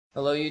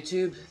Hello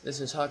YouTube,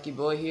 this is Hockey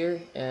Boy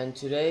here, and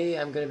today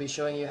I'm going to be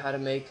showing you how to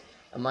make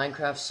a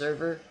Minecraft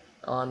server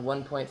on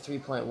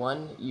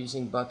 1.3.1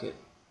 using Bukkit.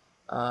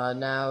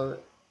 Now,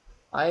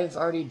 I've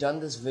already done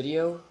this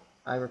video.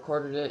 I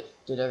recorded it,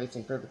 did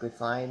everything perfectly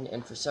fine,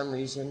 and for some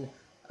reason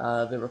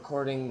the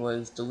recording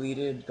was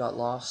deleted, got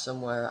lost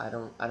somewhere. I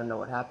don't know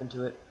what happened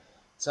to it.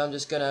 So I'm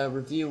just going to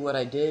review what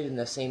I did in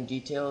the same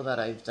detail that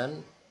I've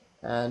done,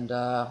 and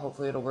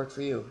hopefully it'll work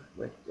for you.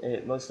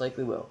 It most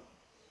likely will.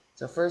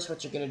 So first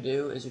what you're going to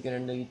do is you're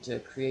going to need to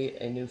create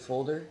a new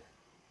folder.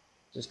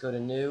 Just go to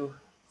new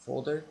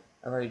folder.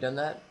 I've already done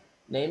that.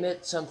 Name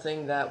it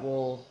something that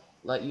will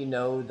let you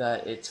know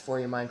that it's for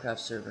your Minecraft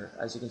server.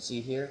 As you can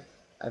see here,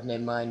 I've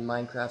named mine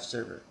Minecraft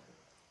server.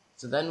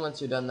 So then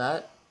once you're done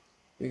that,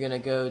 you're going to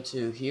go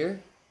to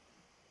here,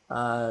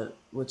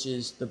 which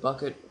is the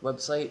Bukkit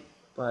website,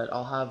 but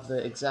I'll have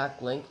the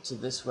exact link to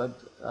this web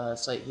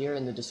site here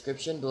in the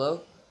description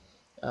below.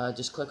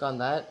 Just click on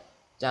that,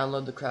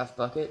 download the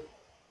CraftBukkit,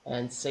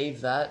 and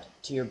save that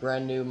to your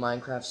brand new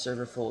Minecraft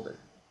server folder.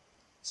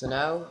 So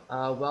now,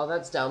 while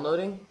that's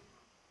downloading,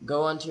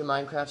 go onto your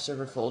Minecraft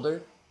server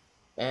folder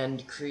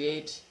and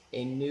create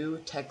a new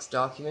text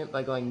document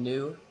by going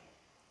new,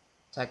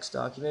 text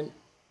document,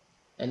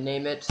 and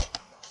name it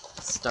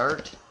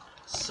start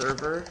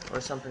server or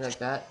something like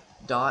that,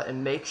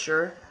 and make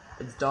sure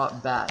it's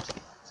 .bat,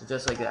 so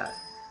just like that.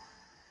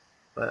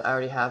 But I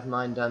already have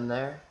mine done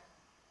there.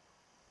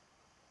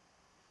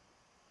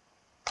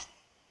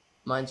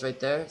 Mine's right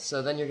there.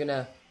 So then you're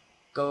gonna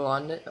go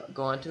onto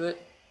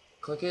it,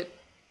 click it,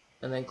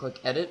 and then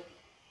click edit,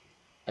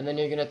 and then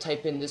you're gonna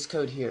type in this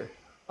code here.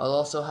 I'll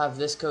also have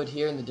this code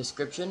here in the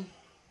description,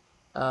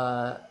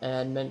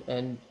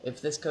 and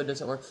if this code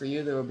doesn't work for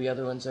you, there will be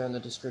other ones there in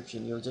the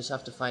description. You'll just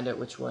have to find out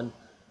which one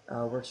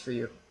works for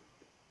you.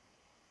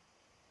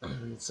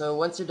 So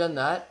once you're done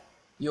that,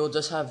 you'll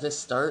just have this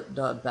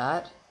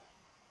start.bat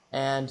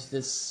and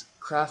this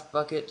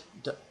CraftBukkit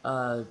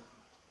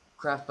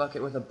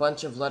with a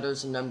bunch of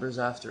letters and numbers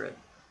after it,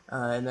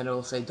 and then it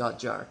will say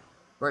 .jar.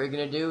 What you're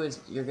going to do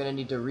is you're going to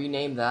need to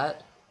rename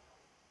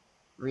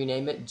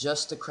it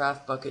just to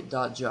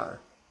craftbukkit.jar.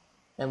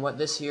 And what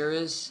this here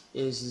is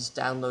this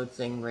download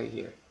thing right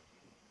here.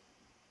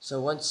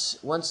 So once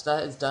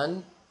that is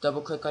done,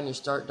 double click on your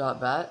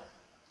start.bat,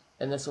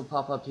 and this will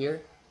pop up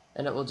here,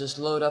 and it will just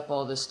load up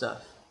all this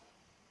stuff.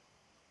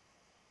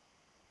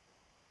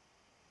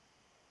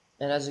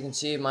 And as you can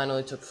see, mine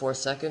only took 4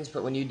 seconds,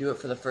 but when you do it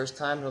for the first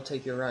time, it'll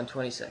take you around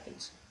 20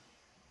 seconds.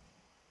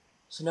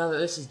 So now that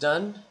this is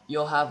done,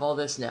 you'll have all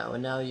this now,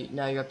 and now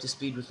you're up to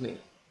speed with me.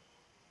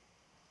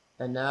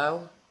 And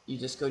now, you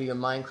just go to your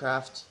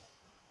Minecraft,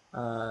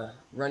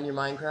 run your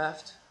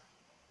Minecraft,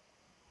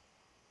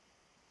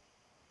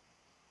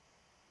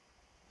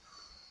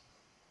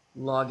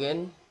 log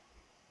in,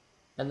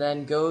 and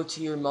then go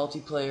to your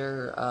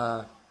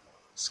multiplayer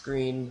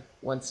screen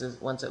once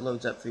it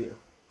loads up for you.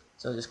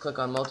 So just click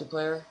on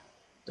multiplayer,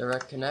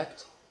 direct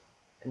connect,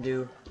 and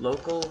do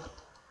local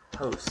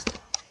host,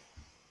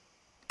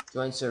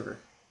 join server.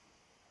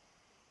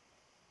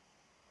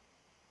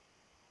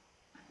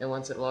 And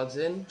once it logs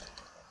in,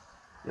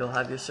 you'll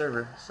have your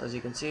server. So as you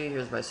can see,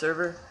 here's my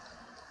server.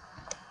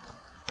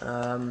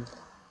 Yeah,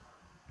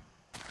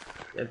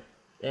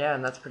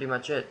 and that's pretty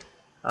much it.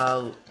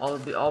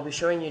 I'll be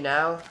showing you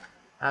now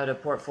how to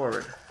port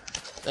forward.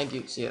 Thank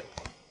you. See ya.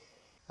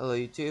 Hello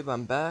YouTube,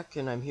 I'm back,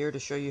 and I'm here to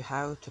show you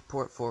how to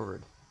port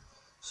forward.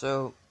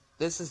 So,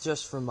 this is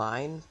just for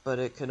mine, but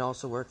it can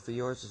also work for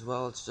yours as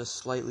well. It's just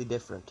slightly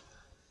different.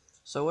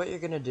 So what you're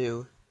going to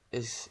do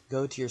is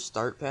go to your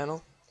start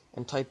panel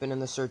and type in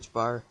the search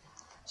bar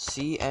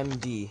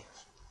CMD,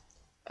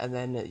 and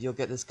then you'll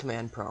get this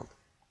command prompt.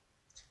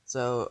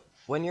 So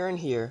when you're in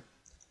here,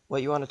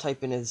 what you want to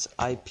type in is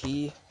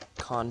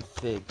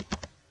ipconfig.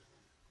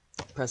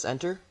 Press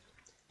enter,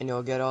 and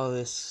you'll get all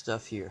this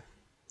stuff here.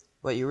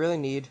 What you really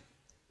need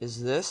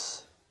is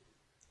this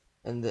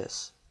and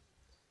this.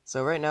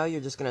 So right now you're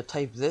just going to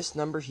type this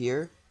number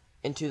here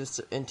into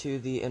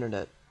the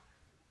internet.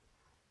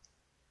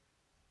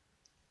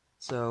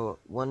 So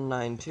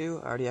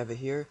 192, I already have it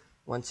here,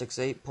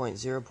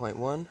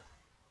 168.0.1.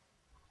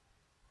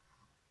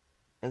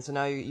 And so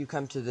now you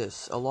come to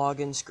this, a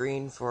login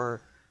screen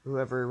for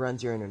whoever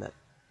runs your internet.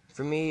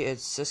 For me,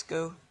 it's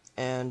Cisco,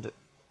 and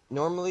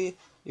normally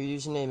your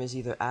username is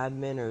either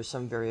admin or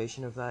some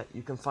variation of that.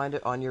 You can find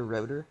it on your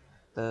router,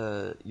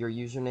 your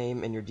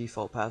username and your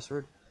default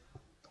password.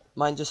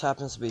 Mine just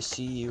happens to be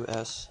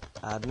CUS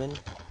admin,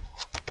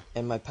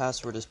 and my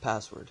password is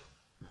password.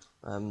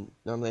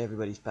 Normally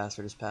everybody's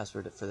password is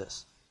password for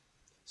this.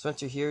 So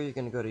once you're here, you're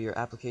going to go to your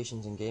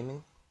applications and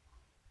gaming,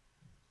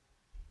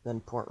 then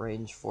port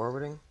range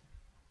forwarding.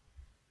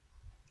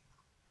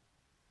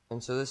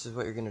 And so this is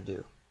what you're going to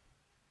do.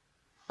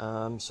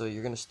 So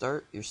you're going to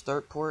start, your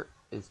start port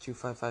is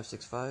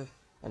 25565,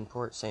 and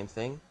port same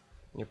thing,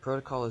 and your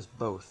protocol is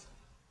both.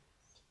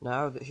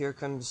 Now here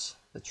comes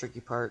the tricky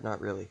part, not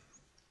really.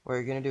 What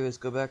you're going to do is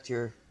go back to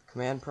your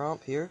command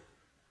prompt here.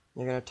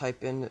 You're going to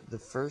type in the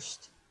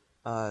first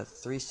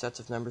three sets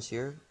of numbers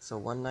here, so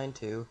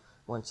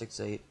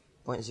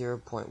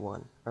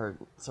 192.168.0.1, or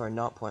sorry,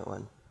 not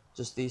 0.1,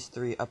 just these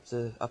three up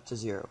to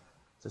 0.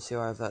 So see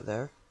how I have that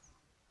there?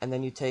 And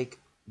then you take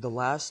the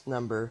last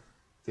number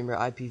from your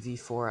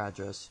IPv4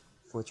 address,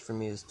 which for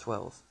me is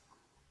 12,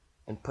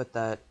 and put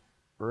that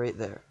right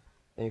there.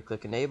 Then you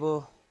click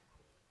enable,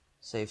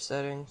 save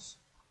settings,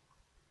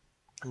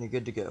 and you're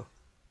good to go.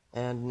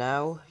 And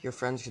now your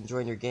friends can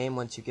join your game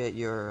once you get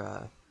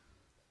your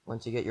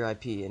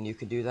IP, and you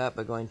can do that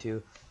by going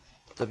to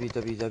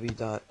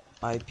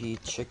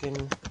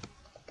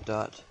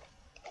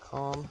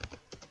www.ipchicken.com,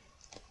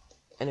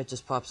 and it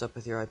just pops up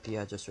with your IP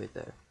address right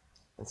there.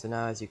 And so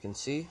now, as you can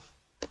see,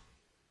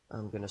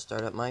 I'm going to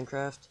start up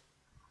Minecraft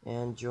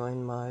and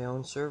join my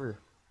own server.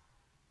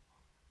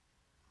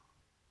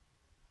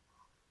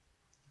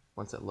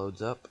 Once it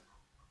loads up.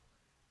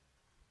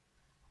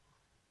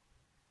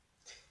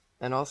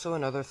 And also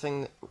another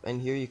thing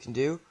in here you can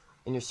do,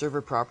 in your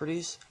server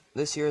properties,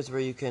 this here is where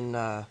you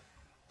can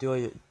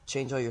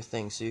change all your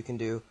things. So you can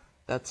do,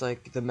 that's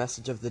like the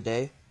message of the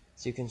day,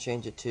 so you can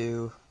change it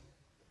to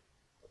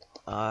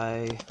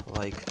I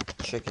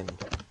like chicken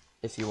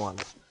if you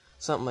want.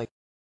 Something like,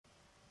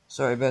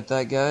 sorry about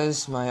that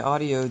guys, my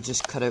audio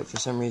just cut out for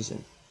some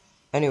reason.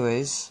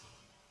 Anyways,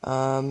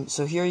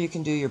 so here you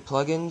can do your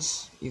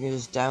plugins. You can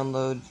just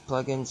download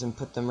plugins and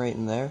put them right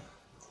in there.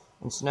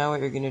 And so now what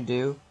you're going to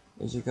do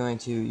is you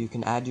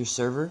can add your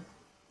server.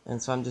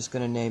 And so I'm just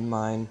going to name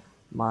mine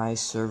my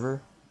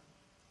server.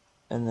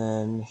 And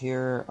then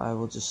here I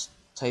will just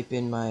type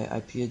in my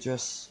IP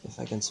address, if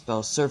I can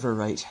spell server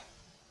right.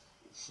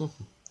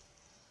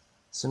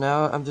 So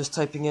now I'm just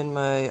typing in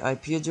my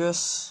IP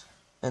address,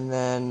 and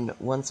then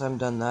once I'm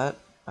done that,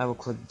 I will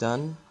click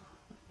done.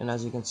 And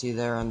as you can see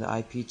there on the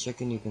IP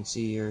chicken, you can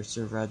see your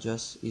server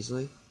address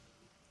easily.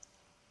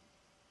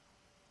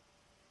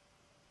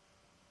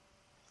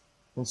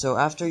 And so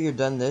after you're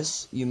done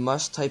this, you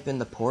must type in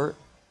the port,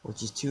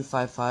 which is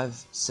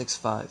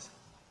 25565.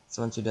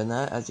 So once you've done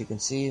that, as you can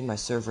see, my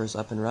server is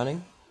up and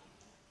running.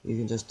 You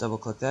can just double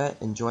click that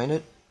and join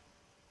it.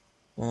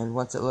 And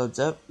once it loads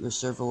up, your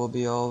server will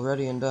be all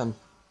ready and done.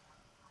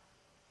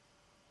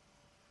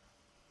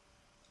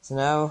 So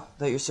now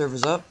that your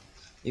server's up,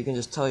 you can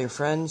just tell your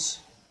friends,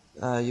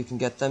 you can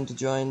get them to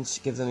join,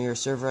 give them your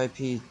server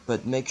IP,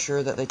 but make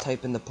sure that they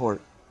type in the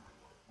port.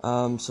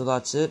 So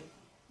that's it.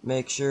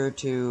 Make sure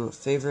to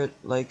favorite,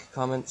 like,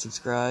 comment,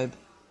 subscribe,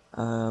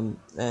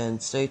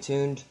 and stay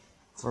tuned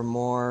for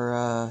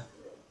more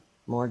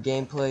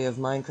gameplay of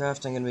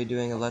Minecraft. I'm going to be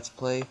doing a Let's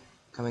Play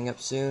coming up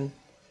soon,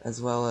 as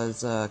well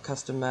as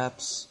custom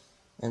maps.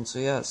 And so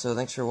yeah, so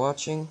thanks for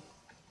watching,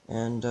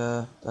 and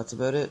that's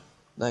about it.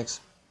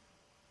 Thanks.